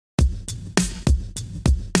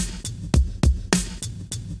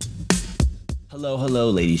Hello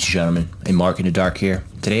ladies and gentlemen, AMarkInTheDark here.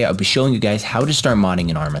 Today I'll be showing you guys how to start modding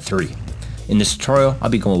in Arma 3. In this tutorial I'll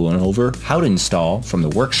be going over how to install from the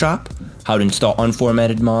workshop, how to install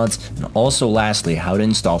unformatted mods, and also lastly how to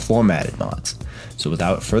install formatted mods. So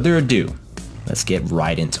without further ado, let's get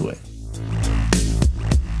right into it.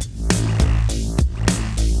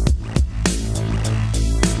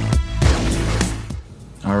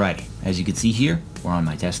 Alrighty, as you can see here, we're on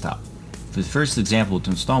my desktop. For the first example, to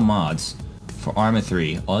install mods for Arma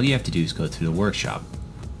 3, all you have to do is go to the workshop.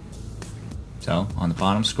 So, on the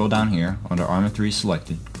bottom, scroll down here, under Arma 3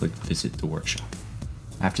 selected, click visit the workshop.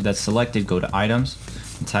 After that's selected, go to items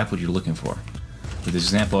and type what you're looking for. For this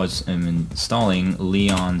example, I'm installing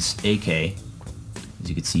Leon's AK. As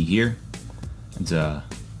you can see here, it's a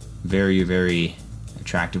very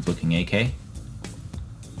attractive looking AK.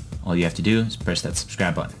 All you have to do is press that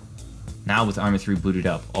subscribe button. Now with Arma 3 booted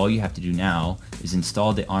up, all you have to do now is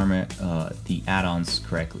install the the add-ons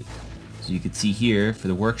correctly. So you can see here for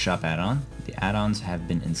the workshop add-on, the add-ons have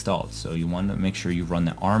been installed. So you want to make sure you run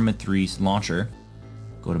the Arma 3's launcher,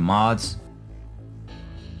 go to mods,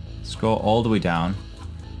 scroll all the way down,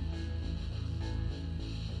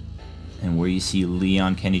 and where you see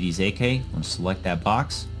Leon Kennedy's AK, you want to select that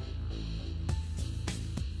box.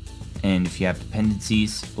 And if you have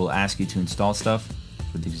dependencies, we'll ask you to install stuff.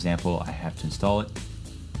 For the example, I have to install it.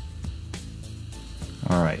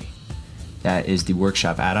 Alrighty, that is the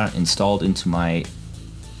workshop add-on installed into my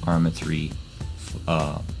Arma 3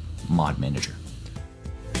 mod manager.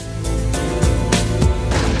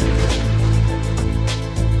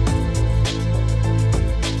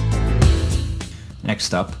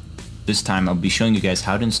 Next up, this time I'll be showing you guys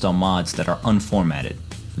how to install mods that are unformatted.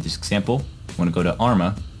 For this example, you want to go to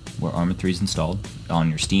Arma, where Arma 3 is installed on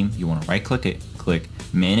your Steam. You want to right click it, click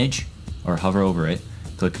manage, or hover over it,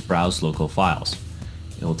 click browse local files.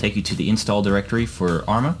 It will take you to the install directory for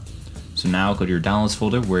Arma. So now go to your downloads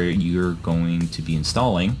folder where you're going to be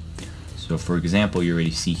installing. So for example, you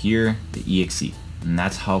already see here the exe, and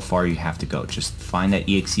that's how far you have to go. Just find that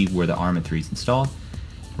exe where the Arma 3 is installed,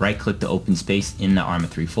 right click the open space in the Arma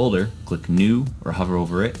 3 folder, click new or hover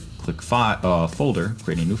over it, click folder,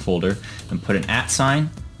 create a new folder, and put an @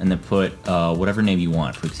 sign, and then put whatever name you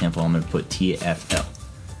want. For example, I'm going to put TFL.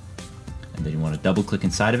 And then you want to double click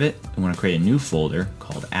inside of it. You want to create a new folder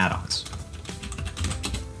called Addons.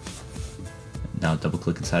 Now double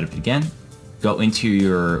click inside of it again. Go into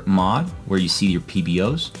your mod where you see your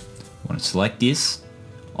PBOs. You want to select this,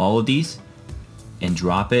 all of these, and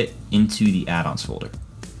drop it into the add-ons folder.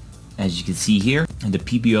 As you can see here, the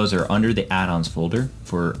PBOs are under the add-ons folder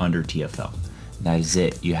for under TFL. That is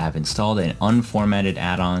it. You have installed an unformatted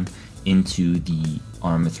add-on into the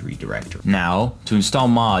Arma 3 directory. Now, to install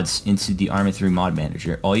mods into the Arma 3 mod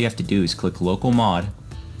manager, all you have to do is click local mod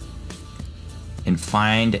and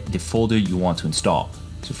find the folder you want to install.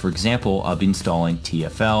 So for example, I'll be installing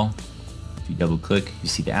TFL. If you double click, you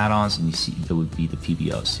see the add-ons, and you see there would be the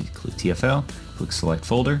PBOs. So you click TFL, click select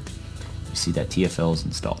folder, you see that TFL is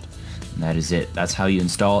installed. And that is it. That's how you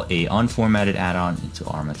install a unformatted add-on into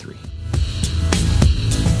Arma 3.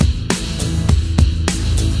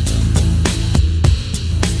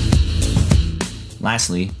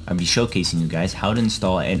 Lastly, I'll be showcasing you guys how to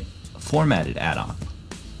install a formatted add-on.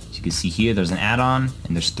 As you can see here, there's an add-on,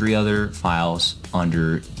 and there's 3 other files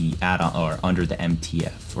under the add-on, or under the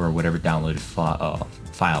MTF, or whatever downloaded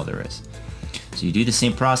file there is. So you do the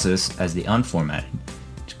same process as the unformatted.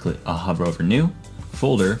 Just click hover over new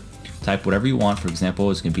folder, type whatever you want. For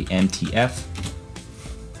example, it's going to be MTF.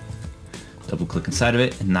 Double click inside of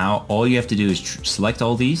it, and now all you have to do is select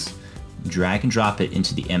all these, drag and drop it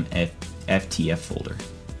into the FTF folder.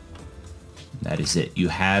 That is it. You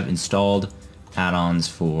have installed add-ons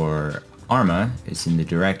for Arma. It's in the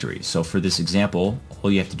directory. So for this example,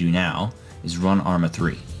 all you have to do now is run Arma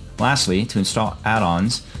 3. Lastly, to install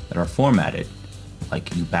add-ons that are formatted,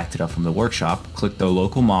 like you backed it up from the workshop, click the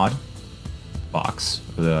local mod box,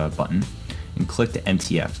 or the button, and click the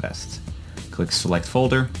MTF vest. Click select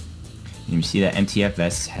folder, and you see that MTF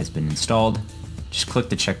vest has been installed. Just click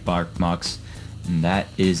the check box, and that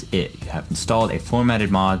is it. You have installed a formatted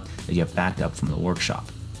mod that you have backed up from the workshop.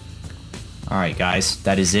 Alright guys,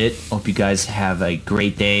 that is it. Hope you guys have a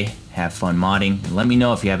great day. Have fun modding. And let me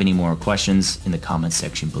know if you have any more questions in the comments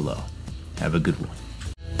section below. Have a good one.